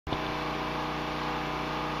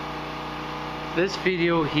This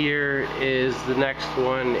video here is the next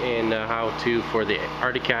one in how-to for the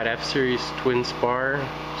Arctic F-Series twin spar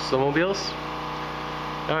snowmobiles.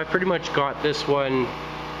 Now I pretty much got this one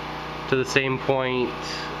to the same point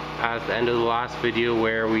as the end of the last video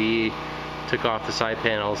where we took off the side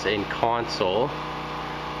panels in console.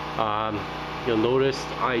 You'll notice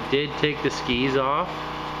I did take the skis off.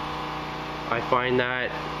 I find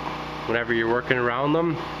that whenever you're working around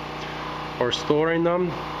them or storing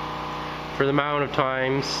them, for the amount of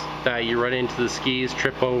times that you run into the skis,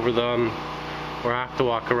 trip over them, or have to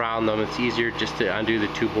walk around them, it's easier just to undo the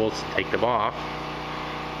two bolts and take them off.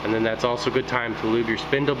 And then that's also a good time to lube your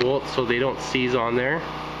spindle bolts so they don't seize on there.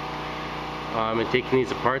 And taking these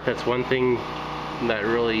apart, that's one thing that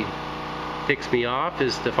really ticks me off,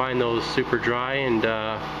 is to find those super dry and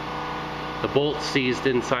the bolts seized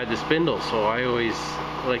inside the spindle. So I always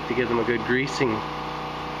like to give them a good greasing.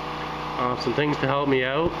 Some things to help me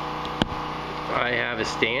out. I have a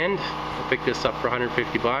stand. I picked this up for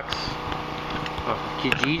 150 bucks off of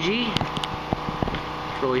Kijiji,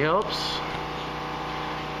 which really helps.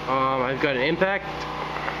 I've got an impact,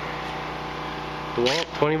 DeWalt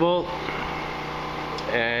 20 volt,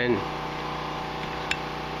 and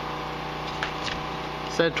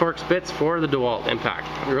set of Torx bits for the DeWalt impact.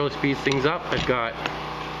 It really speeds things up. I've got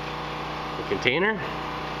a container,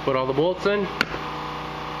 put all the bolts in.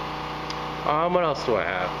 What else do I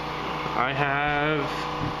have? I have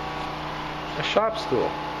a shop stool,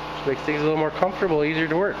 which makes things a little more comfortable, easier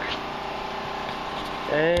to work.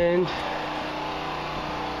 And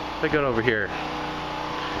I got over here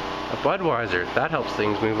a Budweiser. That helps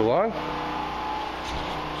things move along.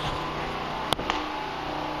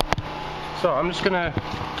 So I'm just gonna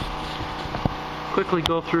quickly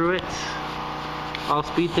go through it. I'll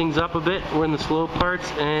speed things up a bit. We're in the slow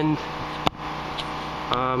parts, and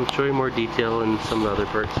show you more detail in some of the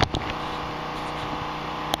other parts.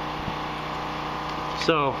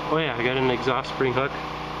 So, oh yeah, I got an exhaust spring hook.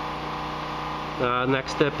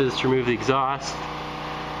 Next step is to remove the exhaust.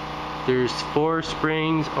 There's 4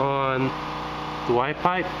 springs on the Y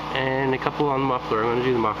pipe and a couple on the muffler. I'm going to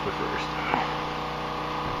do the muffler first.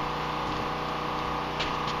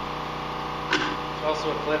 There's also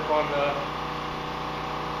a clip on the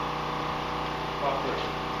muffler. 2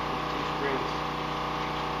 springs.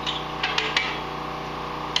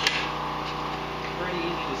 Pretty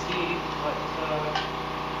easy to see, but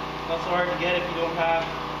not so hard to get if you don't have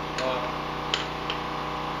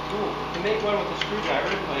tool. You can make one with a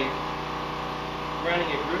screwdriver by running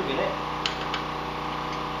a groove in it.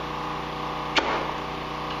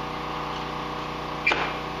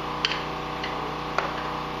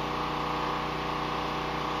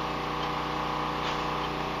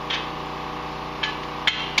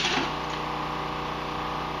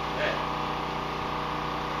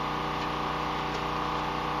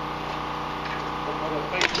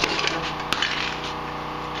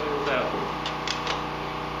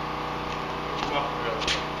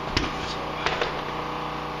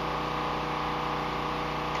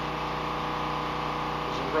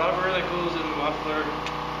 Rubber that goes in the muffler.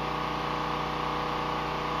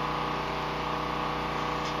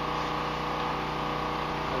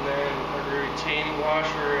 And then a retaining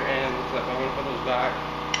washer and the clip. I'm going to put those back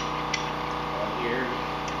on here.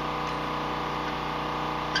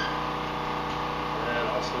 And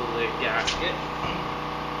also the gasket.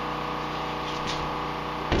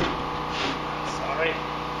 Sorry.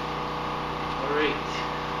 Alright.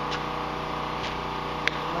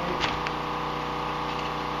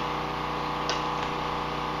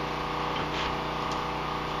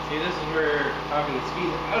 See, this is where having the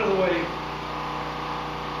skis out of the way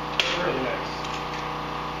is really nice.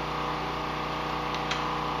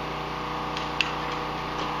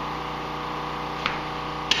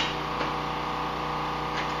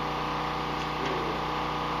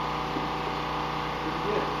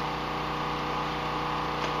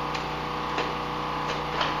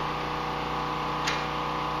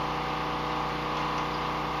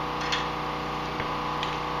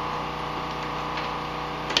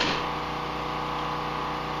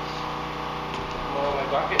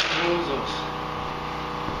 Bucket moves those.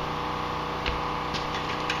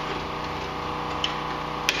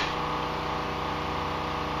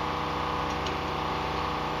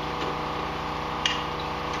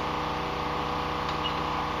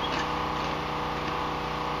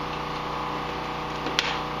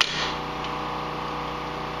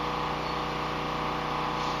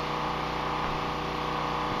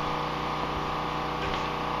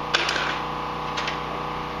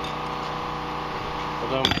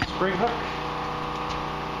 Spring hook.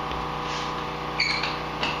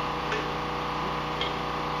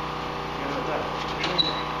 Yeah, like that.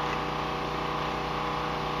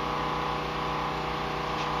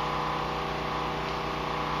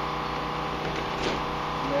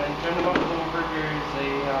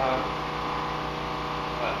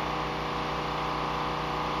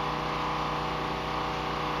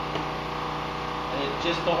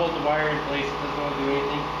 just to hold the wire in place. It doesn't want to do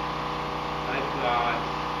anything. I've got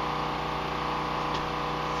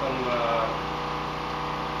some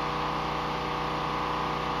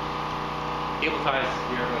cable ties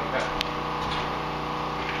here I'm going to cut.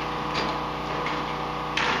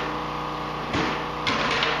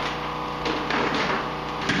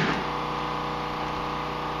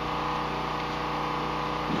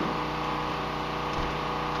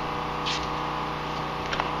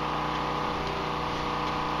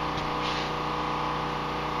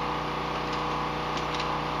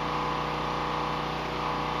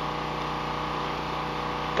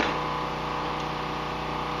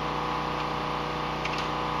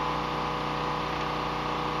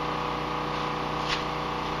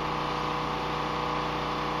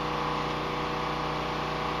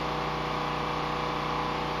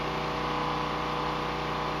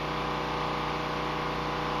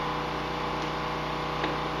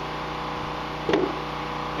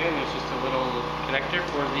 And there's just a little connector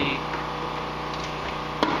for the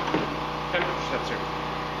temperature sensor.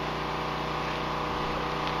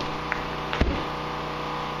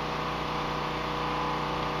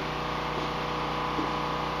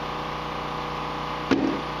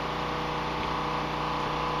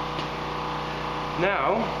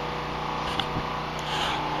 Now,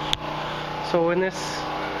 so in this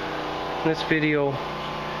video,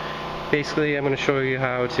 basically I'm going to show you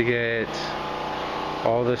how to get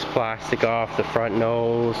all this plastic off the front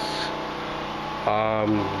nose,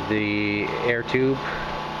 the air tube.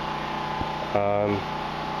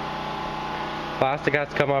 Plastic has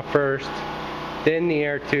to come off first, then the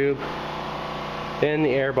air tube, then the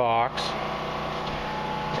air box,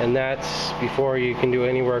 and that's before you can do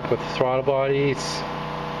any work with the throttle bodies.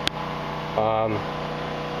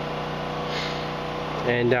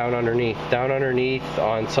 And down underneath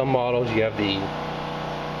on some models you have the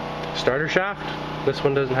starter shaft. This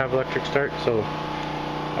one doesn't have electric start, so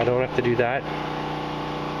I don't have to do that.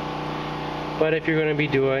 But if you're going to be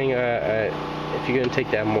doing if you're going to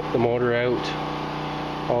take the motor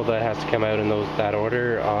out, all that has to come out in that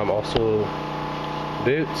order. Also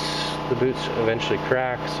the boots eventually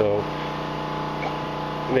crack, so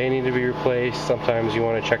they need to be replaced. Sometimes you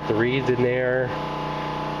want to check the reeds in there.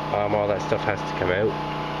 All that stuff has to come out.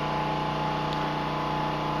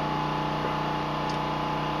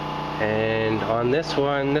 And on this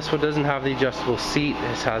one doesn't have the adjustable seat.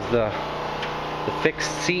 This has the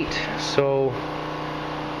fixed seat, so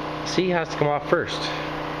seat has to come off first.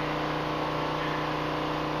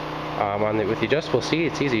 With the adjustable seat,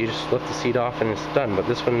 it's easy. You just lift the seat off and it's done. But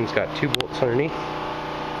this one's got 2 bolts underneath.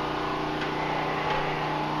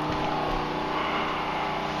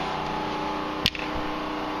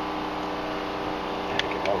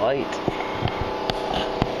 Get my light.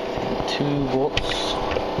 2 bolts.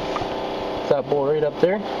 That bolt right up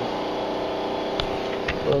there.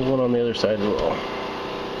 There's one on the other side as well.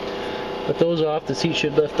 Put those off, the seat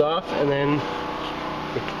should lift off, and then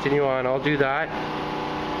we continue on. I'll do that,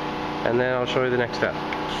 and then I'll show you the next step.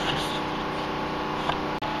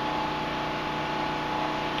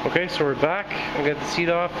 Okay, so we're back. I got the seat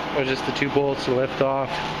off. There's just the 2 bolts to lift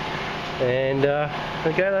off, and the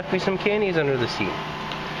guy left me some candies under the seat.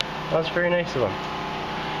 That's very nice of him.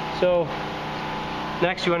 So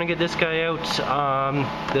next, you want to get this guy out.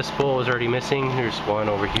 This bolt is already missing. There's one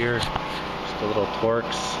over here, just a little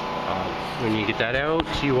Torx. When you get that out,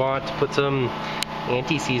 you want to put some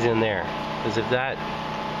anti-seize in there, because if that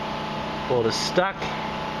bolt is stuck,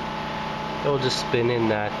 it'll just spin in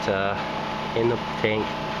that in the tank,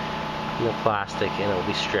 in the plastic, and it'll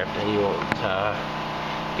be stripped, and you won't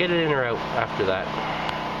get it in or out after that.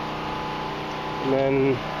 And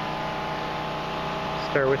then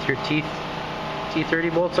start with your T30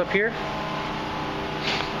 bolts up here,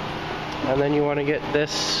 and then you want to get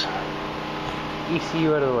this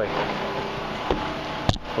ECU out of the way.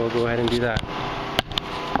 We'll go ahead and do that.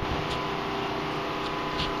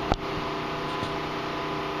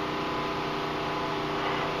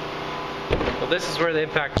 So this is where the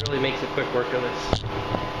impact really makes a quick work of this.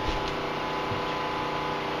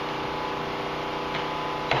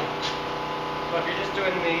 So if you're just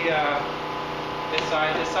doing this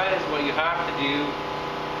side is what you have to do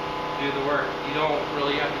the work. You don't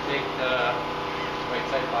really have to take the right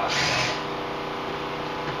side plastic off.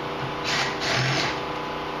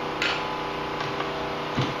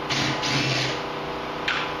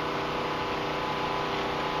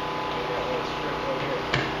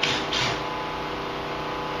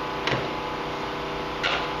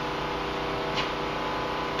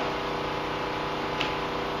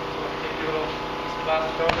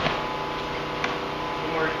 Plastic over.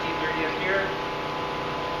 One more T30 up here.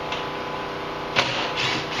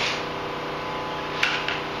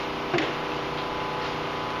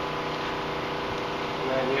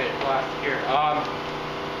 here.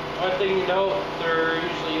 One thing to note, there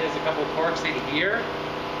usually is a couple forks in here,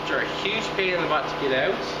 which are a huge pain in the butt to get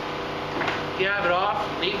out. If you have it off,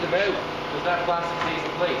 leave them out, because that plastic stays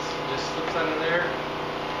in place. It just slips under there.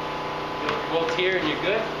 You know, your bolt's here and you're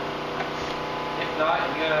good. If not,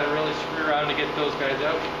 you gotta really screw around to get those guys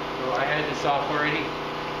out. So I had this off already.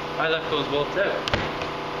 I left those bolts out.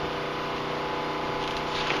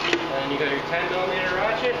 And you got your 10mm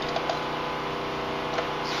ratchet.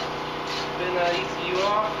 Spin that ECU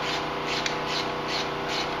off.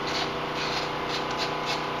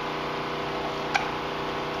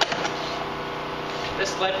 This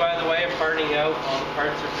sled, by the way, I'm parting out. All the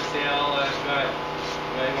parts are for sale. I've got,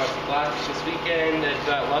 he wants the plastic this weekend. I've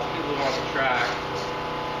got lots of people who want the track.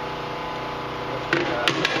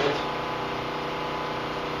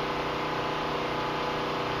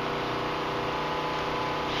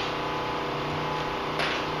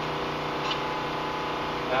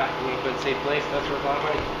 That you need to put in a safe place. That's worth a lot of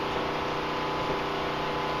money.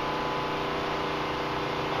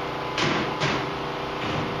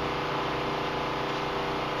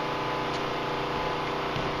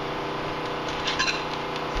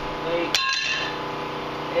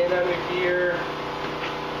 And under here,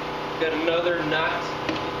 got another nut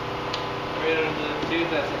right under the tooth.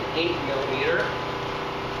 That's an 8mm.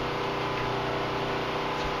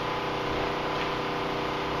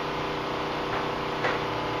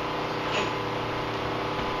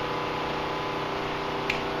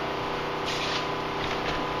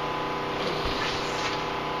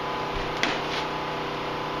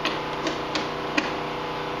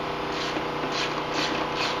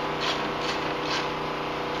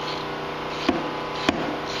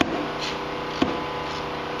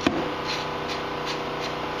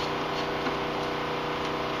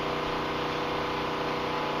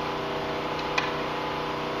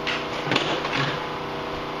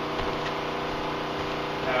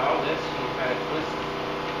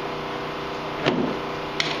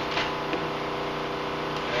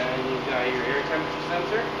 Got your air temperature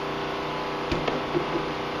sensor.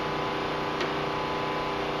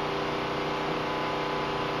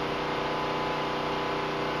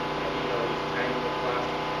 And you know these tiny little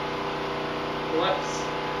plastic clips.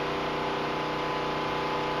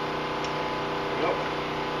 There you go.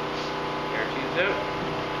 Air tube's out.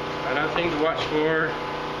 Another thing to watch for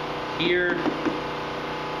here,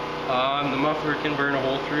 the muffler can burn a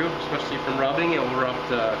hole through, especially from rubbing. It will rub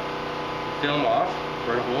the film off,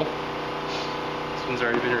 burn a hole. This one's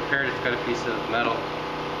already been repaired. It's got a piece of metal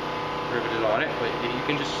riveted on it, but you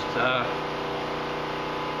can just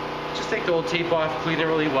take the old tape off, clean it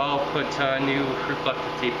really well, put new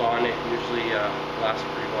reflective tape on it. Usually lasts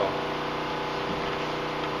pretty well.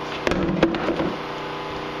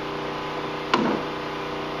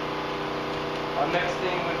 Our next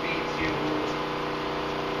thing would be to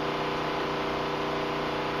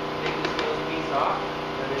take this little piece off,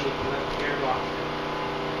 and then you can let the gearbox in.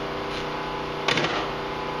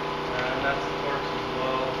 And that's the forks as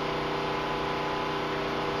well.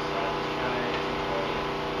 So just kind of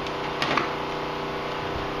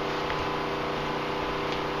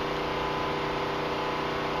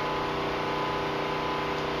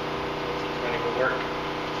it's going to go work.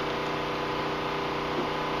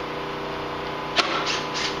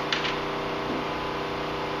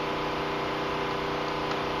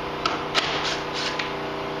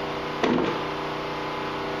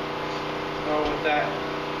 So with that,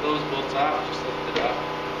 those bolts off, just lift it up.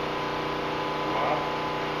 Come off.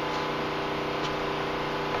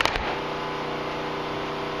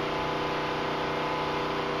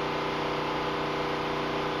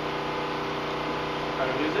 How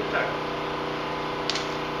to do zip tie.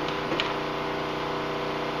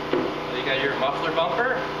 So you got your muffler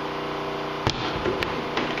bumper,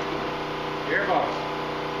 gearbox.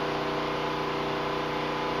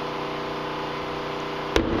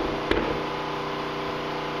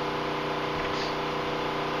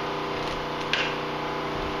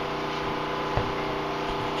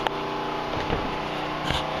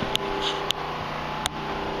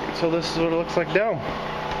 So this is what it looks like now.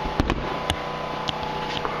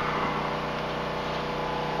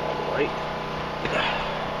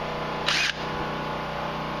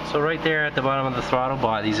 So right there at the bottom of the throttle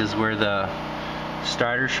bodies is where the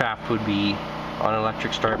starter shaft would be on an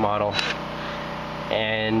electric start model.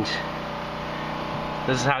 And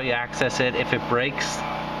this is how you access it if it breaks,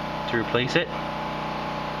 to replace it.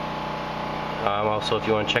 Also, if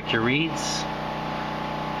you want to check your reads,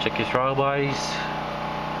 check your throttle bodies.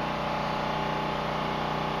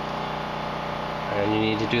 And you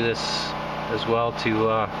need to do this as well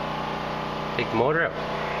to take the motor out.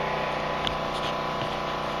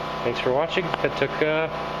 thanks for watching. That took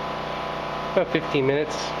about 15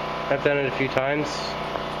 minutes. I've done it a few times.